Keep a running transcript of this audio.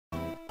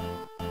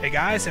Hey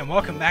guys, and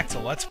welcome back to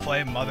Let's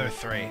Play Mother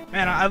 3.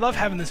 Man, I love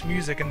having this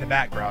music in the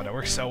background, it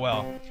works so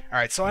well.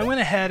 Alright, so I went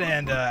ahead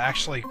and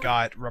actually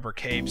got rubber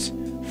capes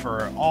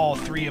for all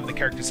three of the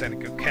characters that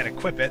can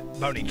equip it.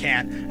 Boney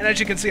can't. And as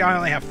you can see, I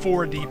only have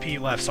 4 DP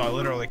left, so I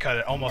literally cut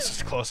it almost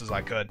as close as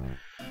I could.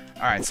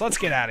 Alright, so let's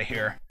get out of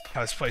here.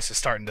 This place is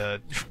starting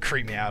to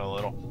creep me out a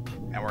little.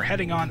 And we're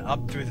heading on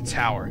up through the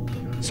tower.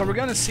 So we're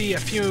going to see a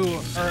few,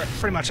 or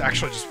pretty much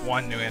actually just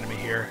one new enemy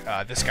here.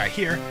 This guy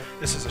here.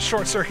 This is a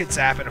Short Circuit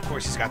Zap, and of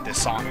course he's got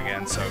this song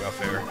again, so go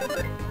figure.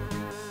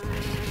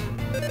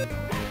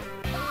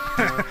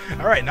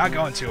 Alright, not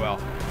going too well.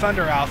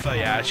 Thunder Alpha,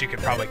 yeah, as you can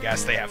probably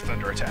guess, they have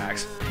thunder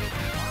attacks.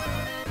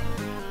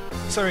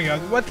 So there we go.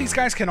 What these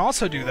guys can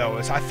also do, though,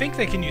 is I think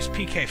they can use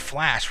PK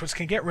Flash, which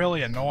can get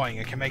really annoying.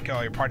 It can make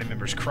all your party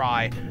members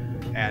cry,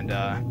 and,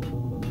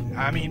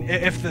 I mean,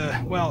 if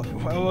the... Well,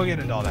 we'll get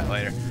into all that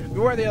later.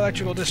 Beware the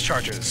electrical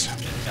discharges.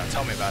 Yeah,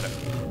 tell me about it.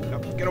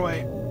 Nope, get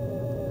away.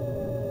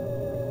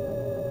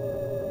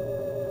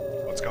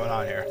 What's going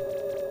on here?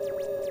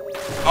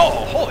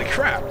 Oh, holy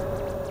crap!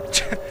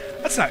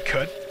 That's not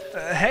good.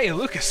 Hey,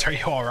 Lucas, are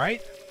you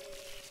alright?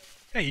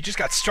 Hey, you just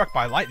got struck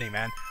by lightning,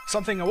 man.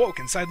 Something awoke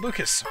inside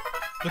Lucas.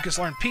 Lucas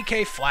learned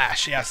PK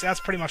Flash. Yes, that's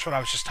pretty much what I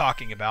was just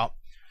talking about.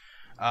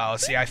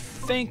 Let's see, I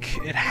think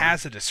it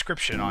has a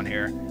description on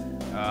here.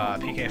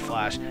 PK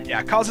Flash.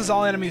 Yeah, causes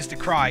all enemies to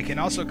cry. Can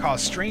also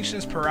cause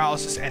strangeness,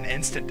 paralysis, and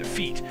instant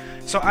defeat.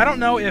 So I don't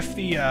know if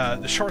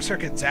the Short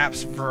Circuit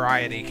Zaps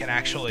variety can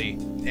actually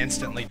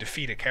instantly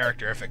defeat a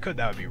character. If it could,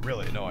 that would be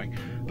really annoying.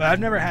 But I've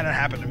never had it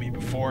happen to me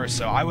before,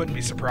 so I wouldn't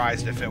be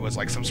surprised if it was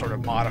like some sort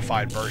of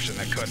modified version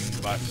that couldn't,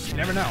 but you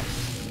never know.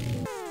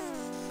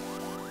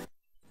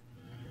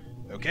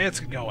 Okay,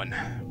 it's going.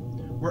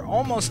 We're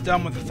almost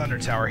done with the Thunder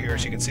Tower here.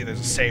 As you can see,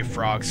 there's a save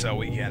frog, so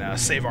we can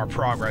save our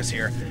progress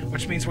here,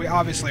 which means we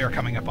obviously are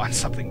coming up on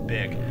something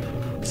big.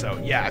 So,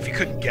 yeah, if you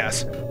couldn't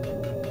guess.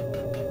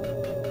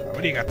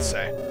 What do you got to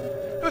say?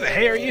 Who the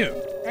hey are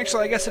you?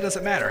 Actually, I guess it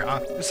doesn't matter, huh?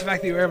 Just the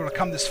fact that you were able to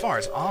come this far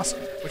is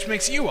awesome, which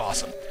makes you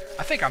awesome.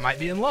 I think I might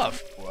be in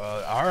love.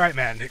 Well, alright,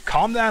 man.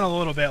 Calm down a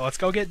little bit. Let's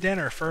go get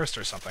dinner first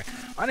or something.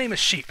 My name is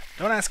Sheep.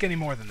 Don't ask any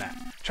more than that.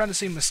 Trying to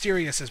seem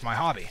mysterious is my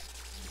hobby.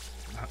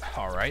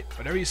 Alright,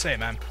 whatever you say,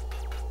 man.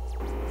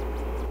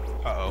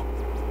 Uh-oh.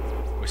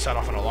 We set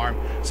off an alarm.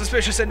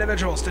 Suspicious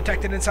individuals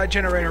detected inside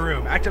generator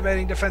room.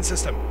 Activating defense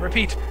system.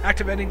 Repeat,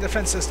 activating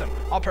defense system.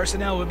 All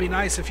personnel would be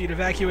nice if you'd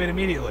evacuate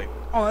immediately.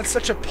 Oh, that's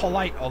such a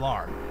polite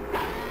alarm.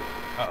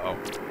 Uh-oh.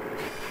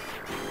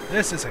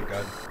 This isn't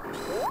good.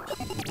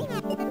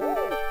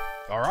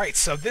 Alright,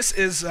 so this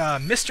is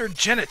Mr.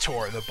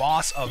 Genitor, the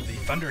boss of the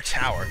Thunder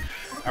Tower.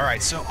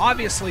 Alright, so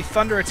obviously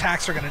thunder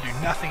attacks are going to do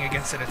nothing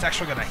against it. It's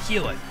actually going to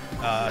heal it.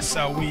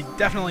 So we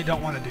definitely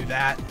don't want to do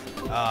that.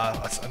 I'm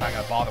not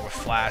going to bother with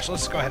Flash.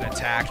 Let's go ahead and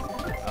attack.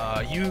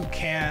 You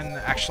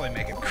can actually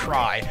make it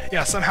cry.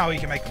 Yeah, somehow you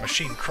can make the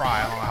machine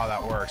cry. I don't know how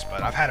that works,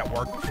 but I've had it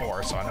work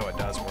before, so I know it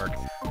does work.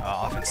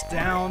 Offense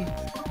down,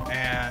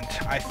 and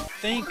I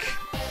think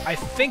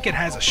it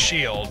has a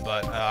shield,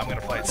 but I'm going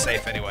to play it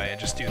safe anyway and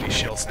just do the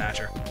Shield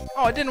Snatcher.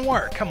 Oh, it didn't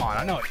work. Come on,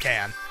 I know it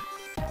can.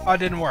 Oh, it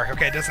didn't work.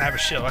 Okay, it doesn't have a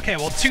shield. Okay,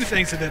 well, 2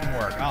 things that didn't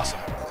work. Awesome.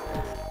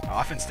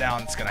 Offense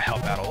down, it's going to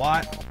help out a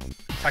lot.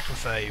 Attacked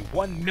with a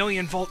 1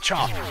 million volt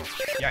chop.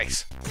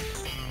 Yikes.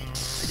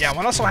 Yeah,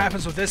 what also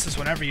happens with this is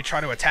whenever you try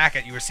to attack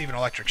it, you receive an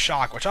electric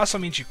shock, which also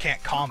means you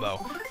can't combo,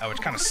 which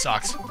kind of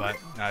sucks, but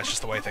it's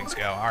just the way things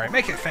go. Alright,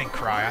 make it think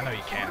cry. I know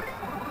you can.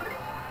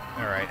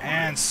 Alright,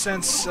 and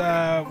since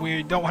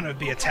we don't want to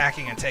be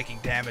attacking and taking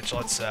damage,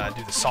 let's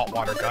do the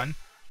saltwater gun.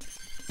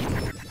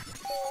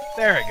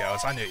 There it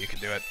goes. I knew you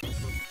could do it.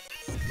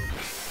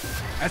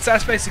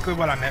 That's basically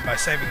what I meant by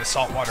saving the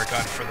saltwater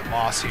gun for the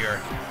boss here,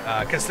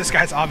 because this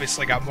guy's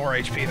obviously got more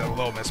HP than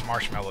Little Miss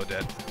Marshmallow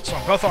did. So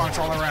both arms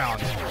all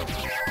around.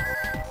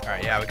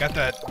 Alright, yeah, we got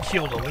that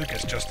heal to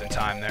Lucas just in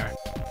time there.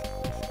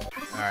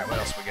 Alright, what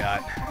else we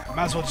got?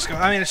 Might as well just go...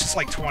 I mean, it's just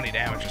like 20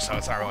 damage or so,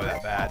 it's not really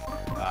that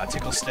bad.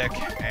 Tickle Stick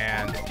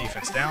and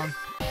defense down.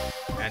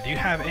 And do you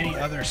have any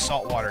other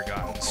saltwater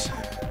guns?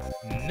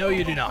 No,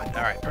 you do not.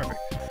 Alright, perfect.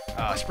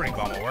 Spring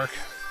Bomb will work.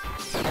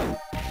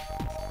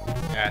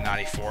 Yeah,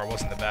 94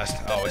 wasn't the best.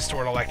 Oh, it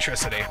stored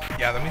electricity.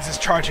 Yeah, that means it's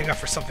charging up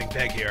for something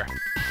big here.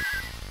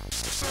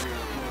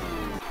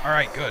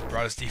 Alright, good.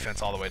 Brought his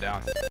defense all the way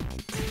down.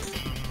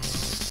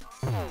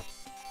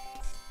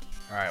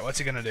 Alright, what's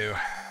he gonna do?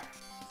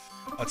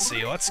 Let's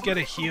see. Let's get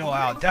a heal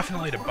out.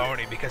 Definitely to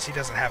Boney, because he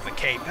doesn't have the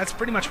cape. That's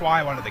pretty much why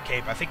I wanted the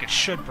cape. I think it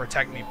should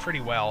protect me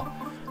pretty well.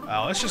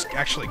 Let's just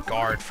actually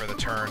guard for the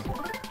turn,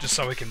 just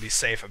so we can be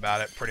safe about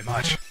it, pretty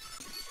much.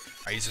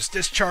 I use this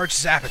Discharge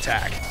Zap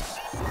Attack.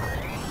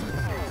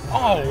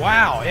 Oh,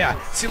 wow,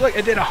 yeah. See, look,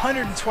 it did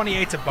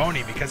 128 to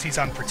Boney because he's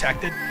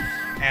unprotected,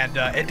 and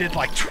it did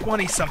like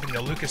 20-something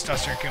to Lucas,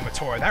 Duster, and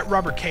Kumatora. That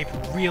rubber cape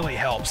really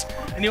helps.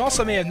 And you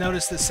also may have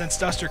noticed that since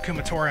Duster,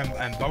 Kumatora,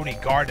 and Boney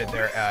guarded,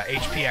 their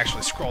HP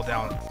actually scrolled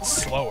down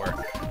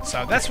slower.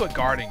 So that's what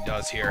guarding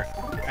does here.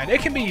 And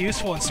it can be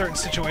useful in certain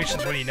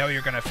situations when you know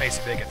you're going to face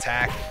a big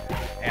attack.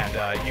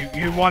 And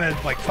you want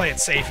to like play it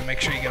safe and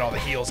make sure you get all the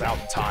heals out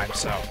in time.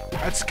 So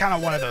that's kind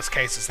of one of those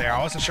cases there.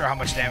 I wasn't sure how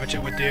much damage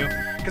it would do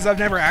because I've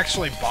never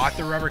actually bought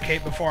the rubber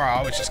cape before. I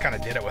always just kind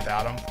of did it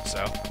without him.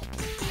 So.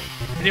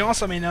 And you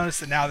also may notice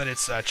that now that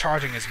it's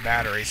charging his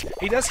batteries,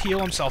 he does heal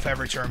himself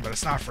every turn, but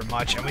it's not for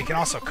much. And we can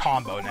also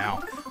combo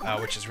now,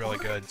 which is really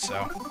good.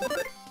 So.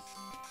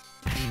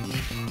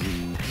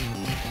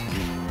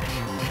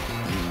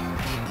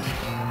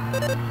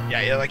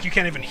 Yeah, like you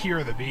can't even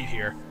hear the beat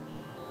here.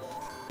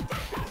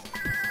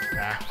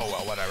 Nah, oh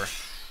well, whatever.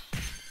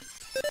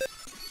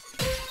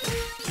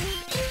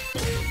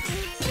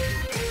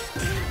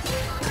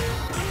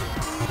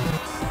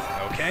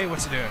 Okay,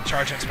 what's it doing?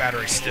 Charging its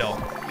battery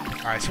still.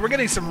 Alright, so we're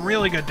getting some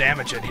really good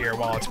damage in here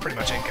while it's pretty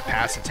much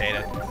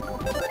incapacitated.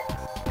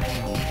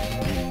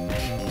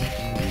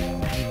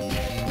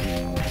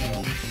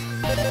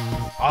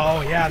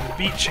 Oh yeah, the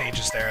beat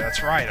changes there.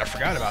 That's right, I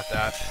forgot about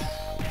that.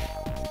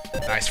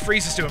 Nice,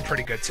 Freeze is doing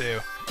pretty good too.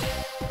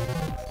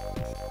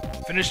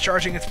 Finish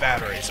charging its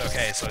batteries.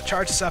 Okay, so it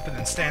charges up and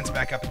then stands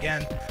back up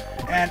again.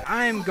 And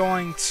I'm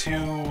going to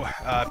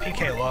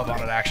PK Love on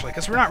it, actually,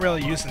 because we're not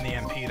really using the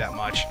MP that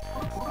much.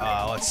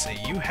 Let's see,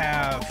 you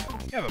have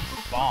a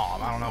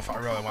bomb. I don't know if I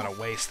really want to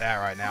waste that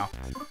right now.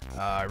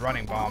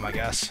 Running bomb, I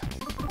guess.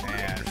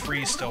 And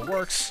Freeze still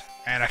works.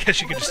 And I guess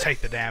you could just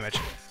take the damage.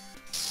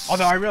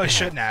 Although I really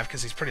shouldn't have,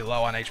 because he's pretty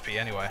low on HP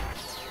anyway.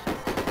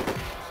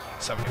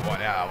 71,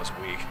 yeah, that was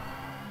weak.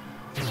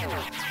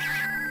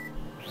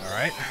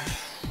 Alright.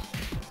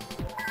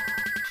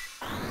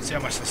 Let's see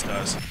how much this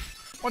does.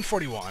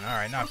 141,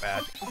 alright, not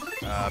bad.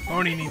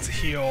 Boney needs a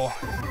heal.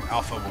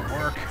 Alpha will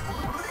work.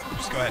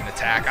 Just go ahead and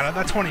attack. I know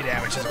that 20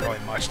 damage isn't really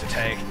much to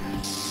take.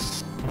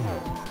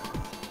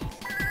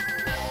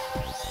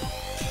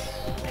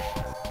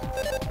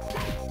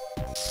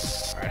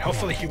 Alright,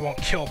 hopefully he won't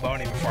kill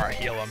Boney before I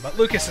heal him. But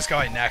Lucas is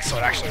going next, so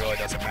it actually really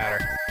doesn't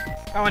matter.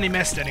 Oh, and he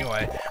missed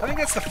anyway. I think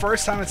that's the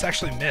first time it's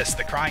actually missed.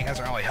 The crying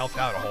hasn't really helped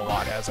out a whole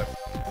lot, has it?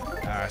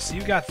 So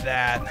you got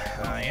that.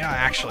 You know,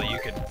 actually, you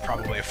could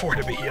probably afford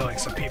to be healing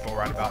some people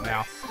right about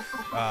now.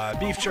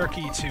 Beef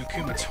Jerky to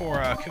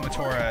Kumatora.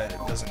 Kumatora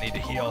doesn't need to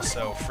heal,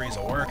 so Freeze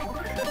will work.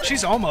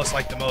 She's almost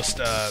like the most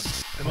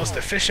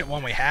efficient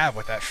one we have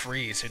with that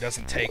Freeze, who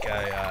doesn't take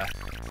an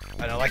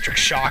electric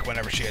shock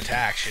whenever she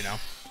attacks, you know.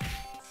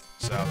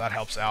 So that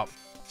helps out.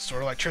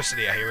 Store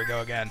electricity. Here we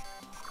go again.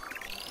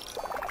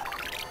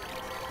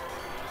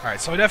 Alright,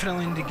 so I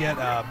definitely need to get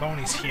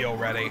Boney's heal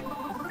ready.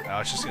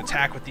 Let's just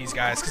attack with these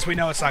guys, because we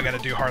know it's not going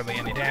to do hardly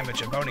any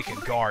damage, and Boney can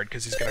guard,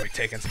 because he's going to be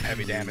taking some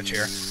heavy damage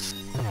here.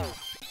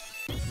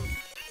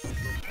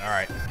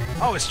 Alright.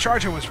 Oh, his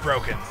charger was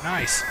broken.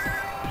 Nice.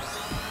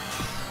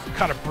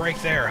 Caught a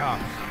break there, huh?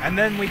 And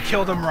then we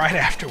killed him right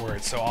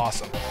afterwards, so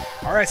awesome.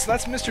 Alright, so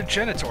that's Mr.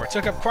 Genitor. It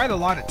took up quite a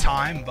lot of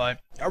time, but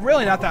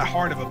really not that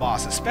hard of a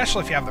boss,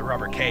 especially if you have the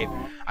rubber cape.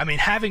 I mean,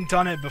 having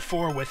done it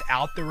before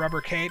without the rubber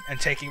cape and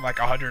taking like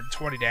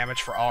 120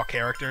 damage for all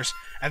characters,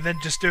 and then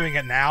just doing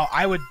it now,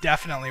 I would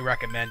definitely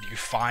recommend you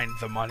find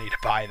the money to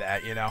buy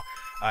that, you know?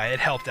 It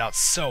helped out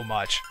so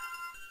much.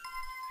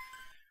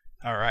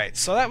 Alright,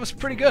 so that was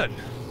pretty good.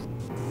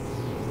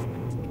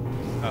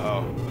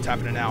 Uh-oh, what's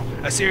happening now?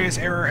 A serious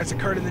error has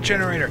occurred in the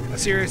generator. A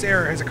serious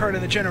error has occurred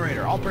in the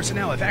generator. All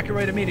personnel,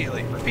 evacuate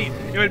immediately. Repeat,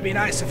 it would be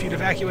nice if you'd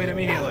evacuate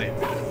immediately.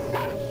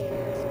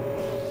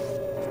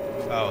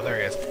 Oh, there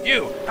he is.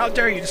 You! How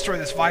dare you destroy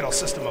this vital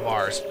system of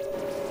ours?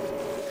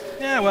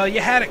 Yeah, well,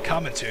 you had it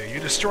coming to you. You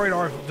destroyed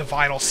the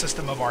vital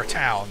system of our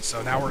town,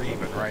 so now we're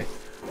even, right?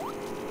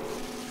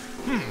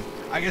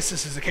 I guess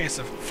this is a case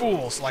of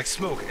fools like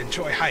smoke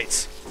enjoy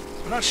heights.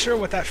 I'm not sure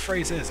what that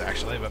phrase is,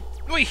 actually, but...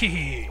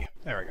 Wee-hee-hee!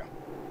 There we go.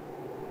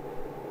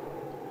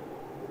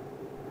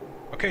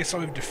 Okay, so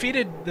we've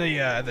defeated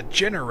the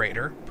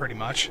generator, pretty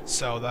much.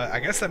 So I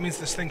guess that means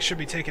this thing should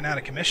be taken out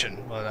of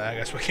commission. But I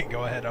guess we can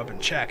go ahead up and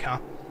check, huh?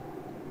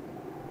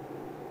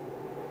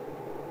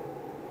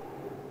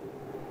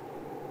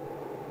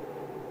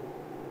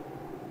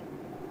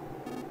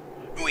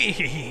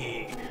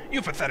 Wee-hee-hee!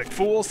 You pathetic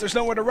fools! There's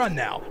nowhere to run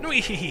now!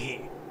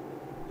 Wee-hee-hee!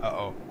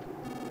 Uh-oh.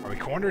 Are we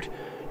cornered?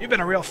 You've been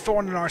a real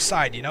thorn in our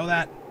side, you know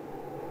that?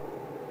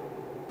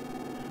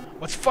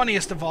 What's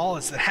funniest of all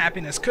is that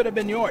happiness could have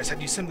been yours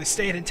had you simply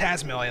stayed in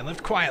Tazmily and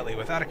lived quietly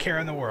without a care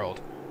in the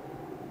world.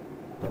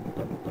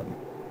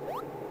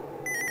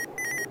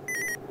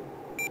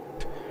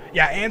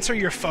 Yeah, answer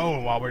your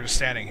phone while we're just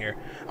standing here.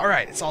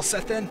 Alright, it's all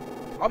set then?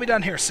 I'll be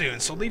done here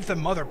soon, so leave the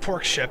Mother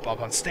Pork ship up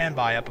on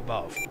standby up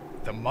above.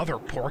 The Mother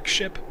Pork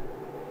ship?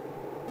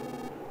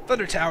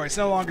 Thunder Tower is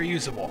no longer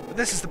usable, but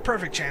this is the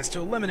perfect chance to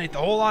eliminate the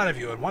whole lot of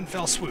you in one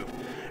fell swoop.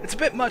 It's a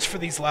bit much for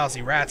these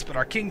lousy rats, but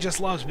our king just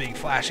loves being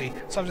flashy,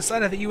 so I've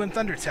decided that you and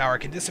Thunder Tower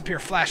can disappear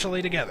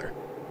flashily together.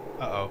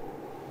 Uh-oh.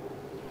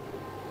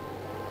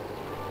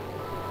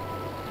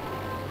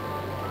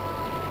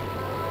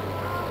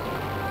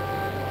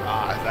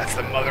 Ah, that's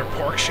the Mother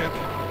Pork ship?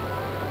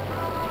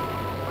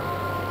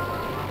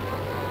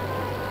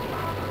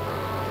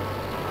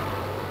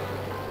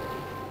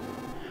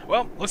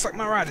 Well, looks like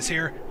my ride is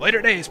here.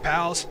 Later days,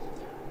 pals.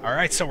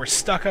 Alright, so we're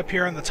stuck up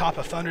here on the top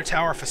of Thunder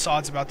Tower.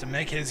 Fasad's about to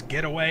make his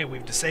getaway.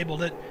 We've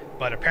disabled it,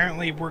 but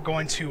apparently we're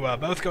going to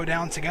both go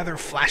down together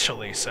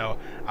flashily. So,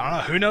 I don't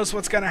know, who knows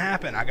what's going to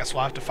happen. I guess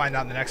we'll have to find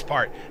out in the next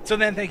part. So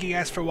then, thank you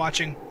guys for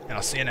watching, and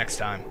I'll see you next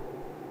time.